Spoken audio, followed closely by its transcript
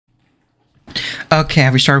Okay,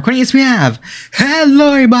 have we started recording? Yes, we have.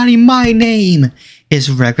 Hello, everybody. My name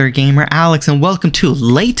is Regular Gamer Alex, and welcome to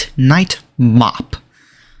Late Night Mop.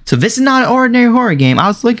 So this is not an ordinary horror game. I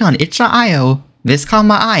was looking on itch.io. This caught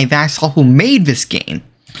my eye. That I saw who made this game,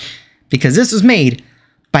 because this was made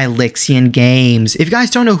by Lixian Games. If you guys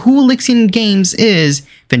don't know who Lixian Games is,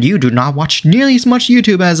 then you do not watch nearly as much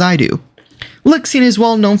YouTube as I do. Lixian is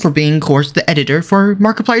well known for being, of course, the editor for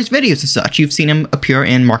Markiplier's videos and such. You've seen him appear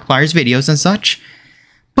in Markiplier's videos and such.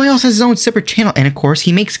 But he also has his own separate channel, and of course,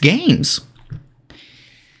 he makes games.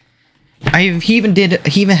 He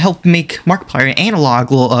even helped make Markiplier an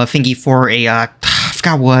analog little thingy for a, I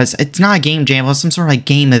forgot what it was. It's not a game jam, it was some sort of like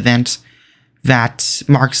game event that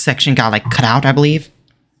Mark's section got like cut out, I believe.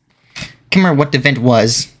 Can't remember what the event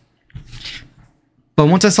was. But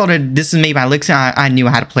once I saw that this is made by Lixian, I knew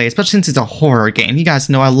how to play, especially since it's a horror game. You guys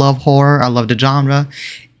know I love horror, I love the genre.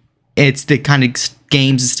 It's the kind of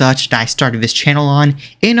games and such that I started this channel on.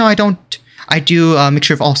 You know, I do a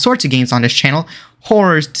mixture of all sorts of games on this channel.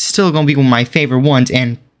 Horror is still going to be one of my favorite ones,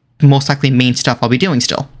 and most likely main stuff I'll be doing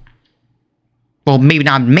still. Well, maybe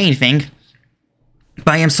not the main thing,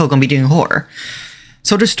 but I am still going to be doing horror.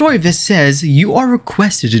 So the story of this says, you are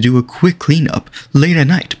requested to do a quick cleanup late at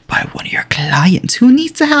night by one of your clients who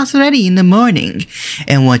needs the house ready in the morning.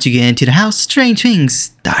 And once you get into the house, strange things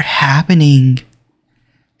start happening.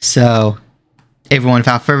 So, everyone,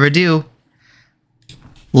 without further ado,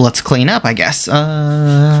 let's clean up, I guess.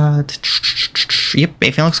 Yep,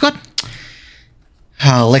 everything looks good.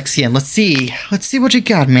 Lixian, let's see what you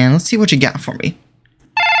got, man. Let's see what you got for me.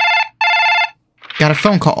 Got a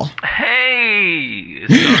phone call. Hey,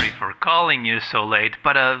 sorry for calling you so late,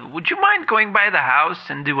 but would you mind going by the house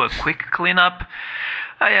and do a quick cleanup?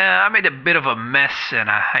 I made a bit of a mess and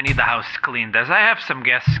I need the house cleaned as I have some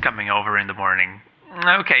guests coming over in the morning.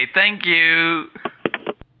 Okay, thank you.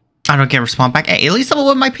 I don't get a response back. Hey, at least tell me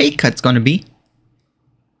what my pay cut's gonna be.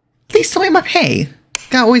 At least tell me my pay.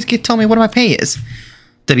 Gotta always tell me what my pay is.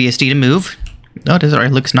 WSD to move. Oh, this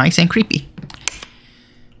already looks nice and creepy.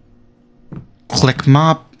 Click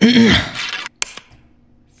mop.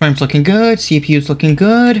 Frame's looking good. CPU's looking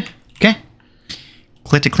good. Okay.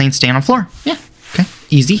 Click to clean stain on floor. Yeah. Okay.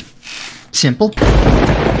 Easy. Simple.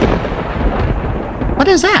 What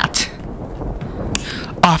is that?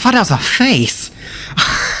 Oh, I thought that was a face.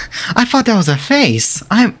 I thought that was a face.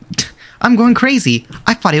 I'm going crazy.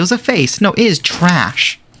 I thought it was a face. No, it is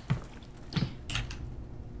trash.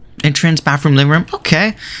 Entrance, bathroom, living room.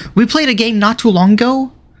 Okay. We played a game not too long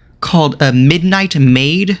ago called Midnight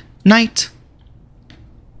Maid Night.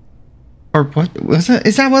 Or what was it?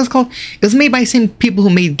 Is that what it's called? It was made by the same people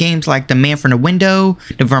who made games like The Man from the Window,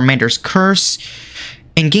 The Verminder's Curse,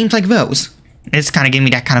 and games like those. It's kind of giving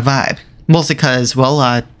me that kind of vibe. Mostly because, well,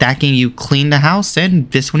 that game you clean the house, and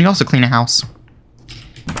this one you also clean the house.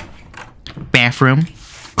 Bathroom.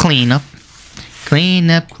 Clean up. Clean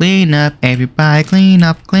up, clean up. Everybody clean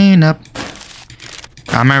up, clean up.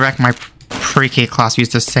 I remember back in my pre-K class we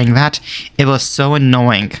used to sing that. It was so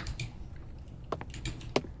annoying.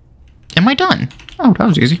 Am I done? Oh, that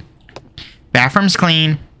was easy. Bathroom's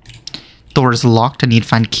clean. Door's locked. I need to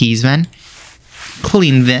find keys then.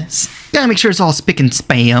 Clean this. Gotta make sure it's all spick and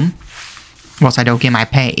spam, or else I don't get my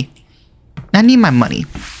pay. I need my money.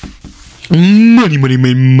 Money, money,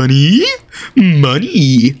 money, money.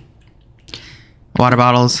 Money. Water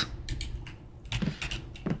bottles.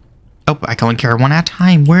 Oh, I can only carry one at a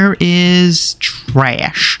time. Where is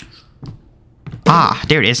trash? Ah,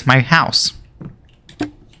 there it is. My house.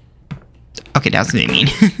 Okay, that's what I mean.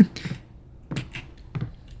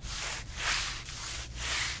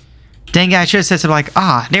 Dang it, I should have said something like,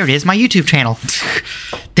 ah, there it is, my YouTube channel.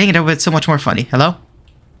 Dang it, that would have been so much more funny. Hello?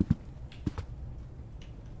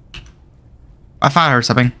 I thought I heard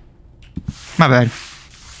something. My bad.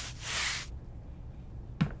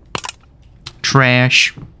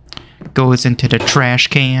 Trash. Goes into the trash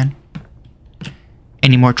can.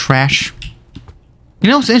 Any more trash? You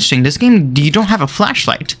know what's interesting? This game, you don't have a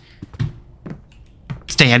flashlight.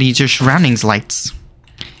 Stay out of your surroundings lights.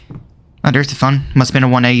 Oh, there's the phone. Must have been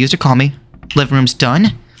the one I used to call me. Living room's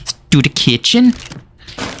done. Let's do the kitchen.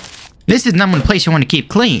 This is not one place you want to keep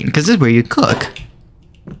clean, because this is where you cook.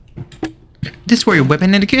 This is where you're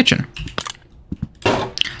whipping in the kitchen.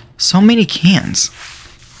 So many cans.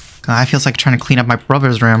 God, I feels like trying to clean up my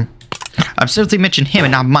brother's room. I've simply mentioned him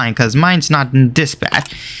and not mine, because mine's not this bad.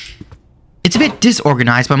 It's a bit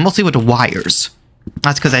disorganized, but mostly with the wires.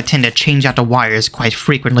 That's because I tend to change out the wires quite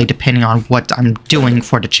frequently depending on what I'm doing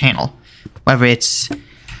for the channel. Whether it's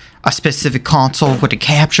a specific console with a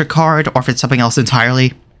capture card, or if it's something else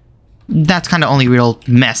entirely. That's kind of the only real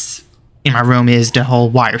mess in my room is the whole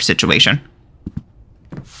wire situation.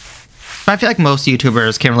 I feel like most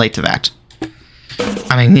YouTubers can relate to that.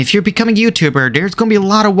 I mean, if you're becoming a YouTuber, there's going to be a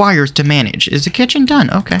lot of wires to manage. Is the kitchen done?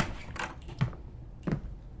 Okay.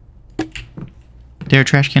 There a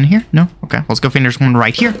trash can here? No? Okay, let's go find there's one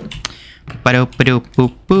right here. Ba-doop, ba-doop,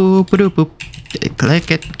 boop, boop, ba-doop, boop. Click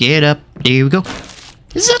it, get up. There we go.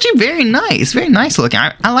 This is actually very nice. Very nice looking.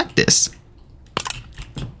 I like this.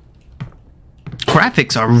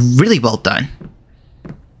 Graphics are really well done.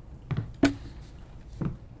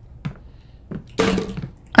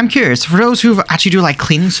 I'm curious, for those who actually do like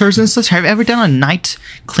cleaning services and stuff, have you ever done a night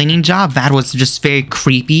cleaning job that was just very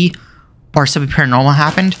creepy or something paranormal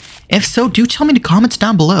happened? If so, do tell me in the comments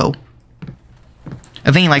down below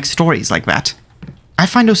of any like stories like that. I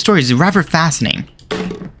find those stories rather fascinating.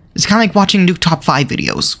 It's kind of like watching new top 5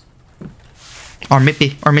 videos. Or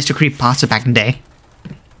Mr. Creepypasta back in the day.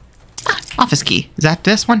 Office key. Is that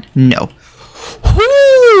this one? No.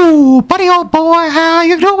 Whoo! Buddy old boy, how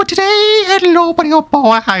you doing today? Hello, buddy old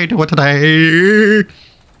boy, how you doing today?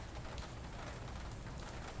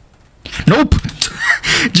 Nope.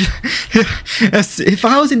 If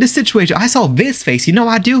I was in this situation, I saw this face. You know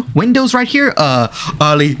what I do? Windows right here.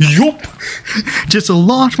 Ollie, yup. Just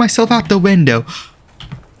launch myself out the window.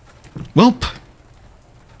 Welp.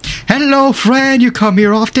 Hello, friend. You come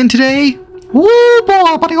here often today? Woo,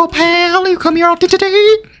 boy, buddy old pal. You come here often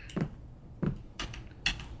today?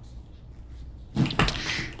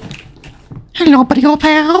 Hello, buddy old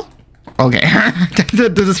pal. Okay.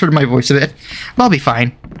 That doesn't hurt my voice a bit. But I'll be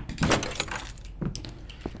fine.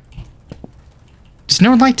 There's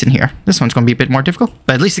no lights in here. This one's going to be a bit more difficult.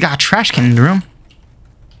 But at least I got a trash can in the room.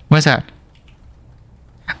 What's that?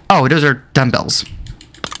 Oh, those are dumbbells.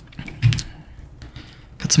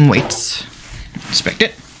 Got some weights. Inspect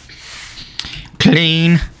it.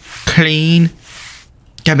 Clean. Clean.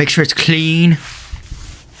 Gotta make sure it's clean.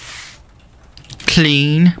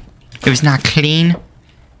 Clean. If it's not clean.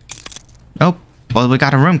 Oh, well, we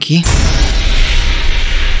got a room key.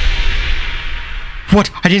 What?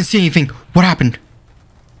 I didn't see anything. What happened?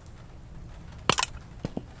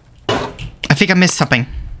 I think I missed something.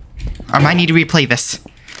 I might need to replay this.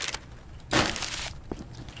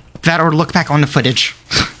 That or look back on the footage.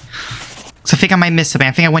 So I think I might miss something.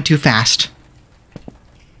 I think I went too fast.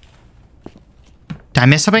 Did I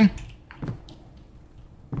miss something?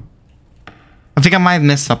 I think I might have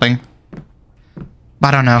missed something.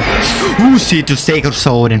 But I don't know. Ooh, see to say good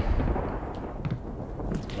sword.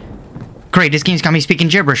 Great, this game's got me speaking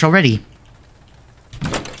gibberish already.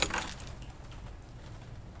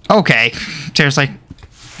 Okay. Seriously.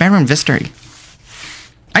 Baron Vistary.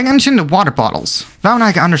 I can understand the water bottles. That one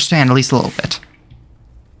I can understand at least a little bit.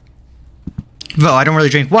 Though I don't really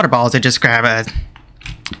drink water bottles, I just grab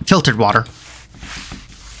filtered water.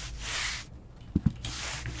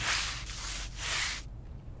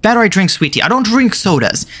 That or I drink sweet tea. I don't drink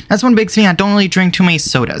sodas. That's one big thing. I don't really drink too many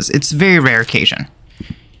sodas. It's a very rare occasion.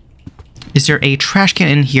 Is there a trash can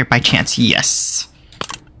in here by chance? Yes.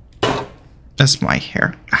 That's my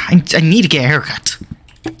hair. I need to get a haircut.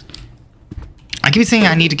 I keep saying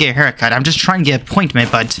I need to get a haircut. I'm just trying to get an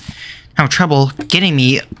appointment, but I have trouble scheduling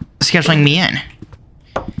me in.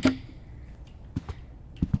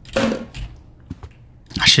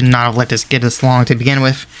 I should not have let this get this long to begin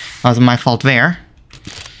with. That was my fault there.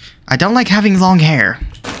 I don't like having long hair.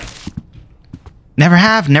 Never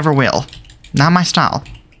have, never will. Not my style.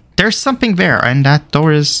 There's something there, and that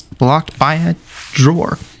door is blocked by a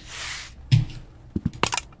drawer.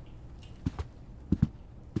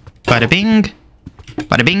 Bada bing.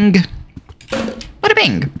 Bada bing. Bada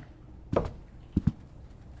bing.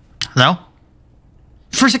 Hello?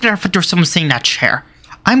 For a second, I thought there was someone sitting in that chair.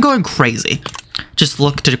 I'm going crazy. Just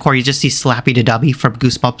look to the corner, you just see Slappy the Dubby from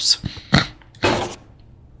Goosebumps.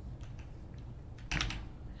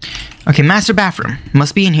 Okay, master bathroom.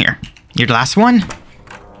 Must be in here. You're the last one?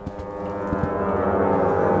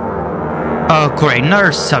 Oh, great.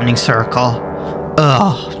 Another summoning circle.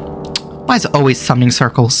 Ugh. Why is it always summoning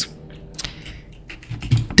circles?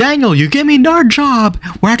 Daniel, you gave me another job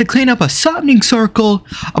where I have to clean up a summoning circle.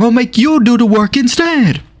 I'm gonna make you do the work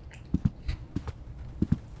instead.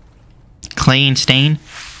 Clean stain?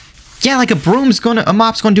 Yeah, like a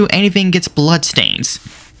mop's gonna do anything gets blood stains.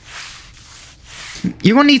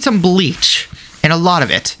 You're gonna need some bleach. And a lot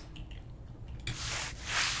of it.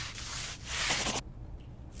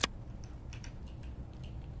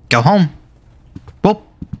 Go home. Well,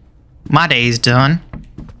 my day's done.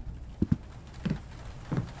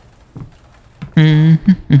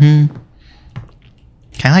 Can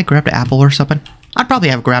I like grab the apple or something? I'd probably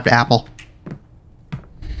have grabbed the apple.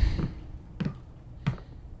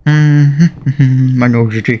 My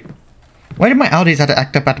nose is itchy. Why did my LDs have to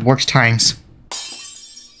act up at the worst times?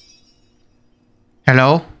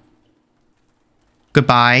 Hello?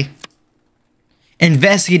 Goodbye.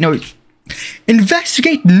 Investigate noise.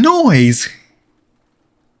 Investigate noise!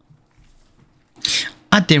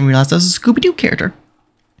 I didn't realize that was a Scooby-Doo character.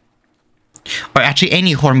 Or actually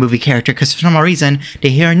any horror movie character, because for some reason, they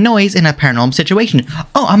hear a noise in a paranormal situation.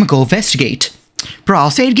 Oh, I'm gonna go investigate. Bro,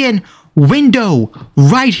 I'll say it again. Window!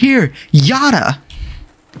 Right here! Yada!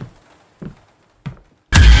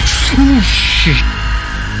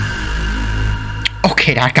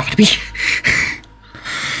 Okay, that gotta be.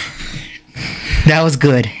 That was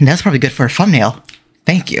good. And that's probably good for a thumbnail.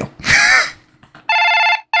 Thank you.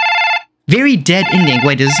 Very dead ending.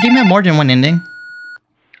 Wait, does this game have more than one ending?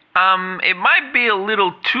 It might be a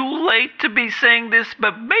little too late to be saying this,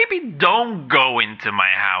 but maybe don't go into my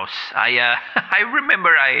house. I remember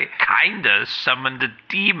I kinda summoned a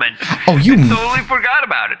demon. Oh, you... I totally forgot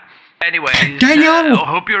about it. Anyways, Daniel! I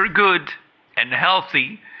hope you're good and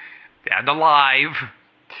healthy and alive.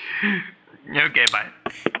 Okay, bye.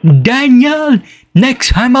 Daniel! Next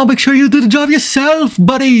time I'll make sure you do the job yourself,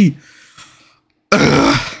 buddy!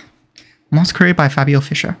 Ugh. Monster created by Fabio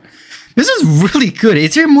Fischer. This is really good.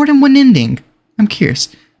 Is there more than one ending? I'm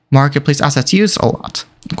curious. Marketplace assets used a lot.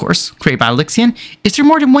 Of course. Created by Lixian. Is there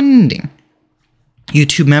more than one ending?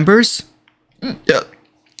 YouTube members?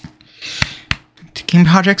 Game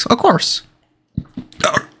projects? Of course.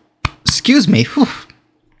 Excuse me. Whew.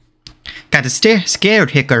 Got to stay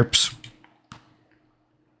scared hiccups.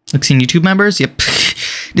 Lixian YouTube members? Yep.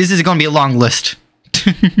 This is going to be a long list.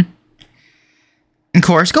 Of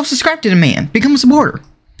course, go subscribe to the man. Become a supporter.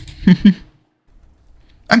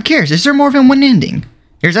 I'm curious, is there more than one ending?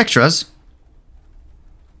 Here's extras.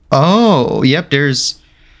 Oh, yep, there's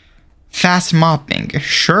fast mopping.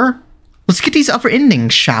 Sure. Let's get these other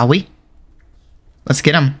endings, shall we? Let's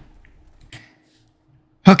get them.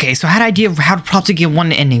 Okay, so I had an idea of how to probably get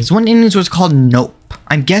one endings. One endings was called Nope.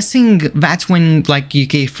 I'm guessing that's when, like, you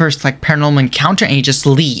get first, like, paranormal encounter and you just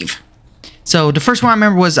leave. So the first one I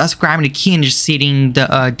remember was us grabbing the key and just seating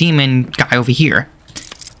the demon guy over here.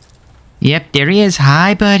 Yep, there he is.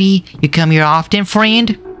 Hi, buddy. You come here often, friend?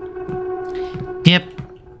 Yep.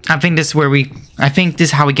 I think this is where I think this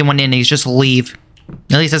is how we get one ending, is just leave.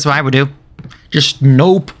 At least that's what I would do. Just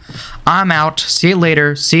nope. I'm out. See you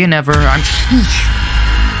later. See you never. I'm...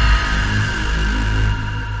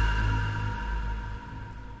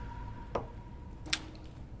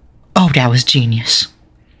 Oh, that was genius.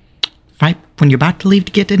 Right when you're about to leave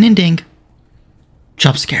to get an ending.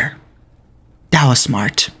 Jump scare. That was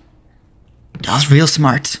smart. That was real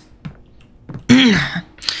smart.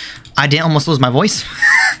 I didn't almost lose my voice.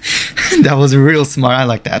 That was real smart. I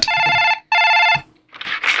like that.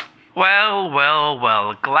 Well, well,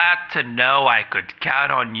 well. Glad to know I could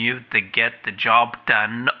count on you to get the job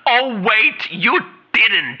done. Oh, wait, you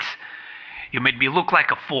didn't. You made me look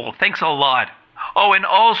like a fool. Thanks a lot. Oh, and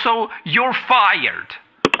also, you're fired.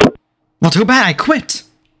 Well, too bad. I quit.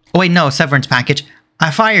 Oh, wait, no. Severance package.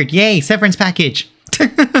 I fired. Yay, severance package.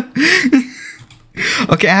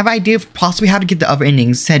 Okay, I have an idea of possibly how to get the other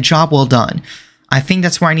endings. Said job well done. I think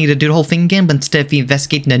that's where I need to do the whole thing again, but instead of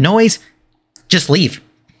investigating the noise, just leave.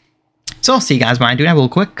 So I'll see you guys when I do that real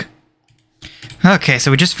quick. Okay,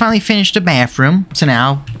 so we just finally finished the bathroom. So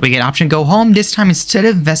now we get option go home. This time, instead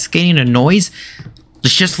of investigating the noise,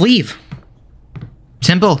 let's just leave.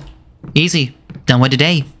 Simple. Easy. Done with the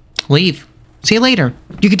day. Leave. See you later.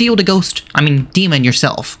 You can deal with the ghost. I mean, demon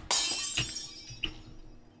yourself.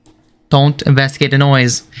 Don't investigate the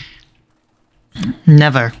noise.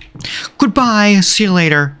 Never. Goodbye. See you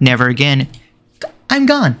later. Never again. I'm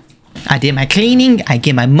gone. I did my cleaning. I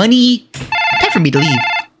get my money. Time for me to leave.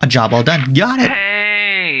 A job all done. Got it.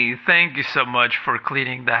 Hey, thank you so much for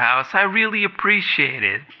cleaning the house. I really appreciate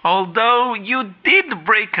it. Although you did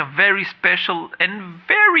break a very special and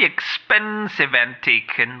very expensive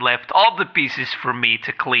antique and left all the pieces for me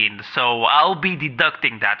to clean. So I'll be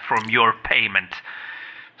deducting that from your payment.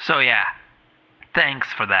 So yeah, thanks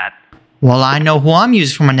for that. Well, I know who I'm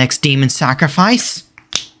using for my next demon sacrifice.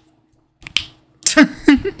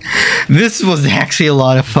 This was actually a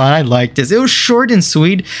lot of fun. I liked this. It was short and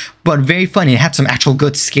sweet, but very funny. It had some actual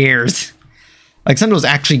good scares. Like, some of those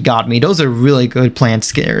actually got me. Those are really good planned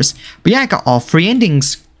scares. But yeah, I got all 3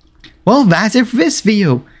 endings. Well, that's it for this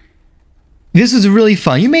video. This was really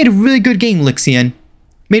fun. You made a really good game, Lixian.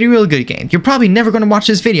 Made a really good game. You're probably never going to watch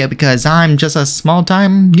this video because I'm just a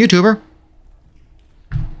small-time YouTuber.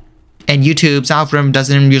 And YouTube's algorithm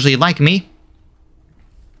doesn't usually like me.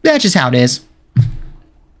 That's just how it is.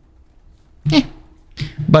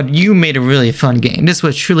 But you made a really fun game. This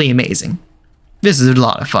was truly amazing. This is a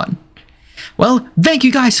lot of fun. Well, thank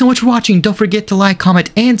you guys so much for watching. Don't forget to like,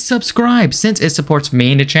 comment, and subscribe since it supports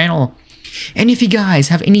me and the channel. And if you guys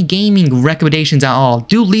have any gaming recommendations at all,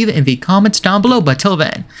 do leave it in the comments down below. But till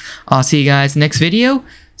then, I'll see you guys next video.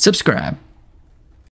 Subscribe.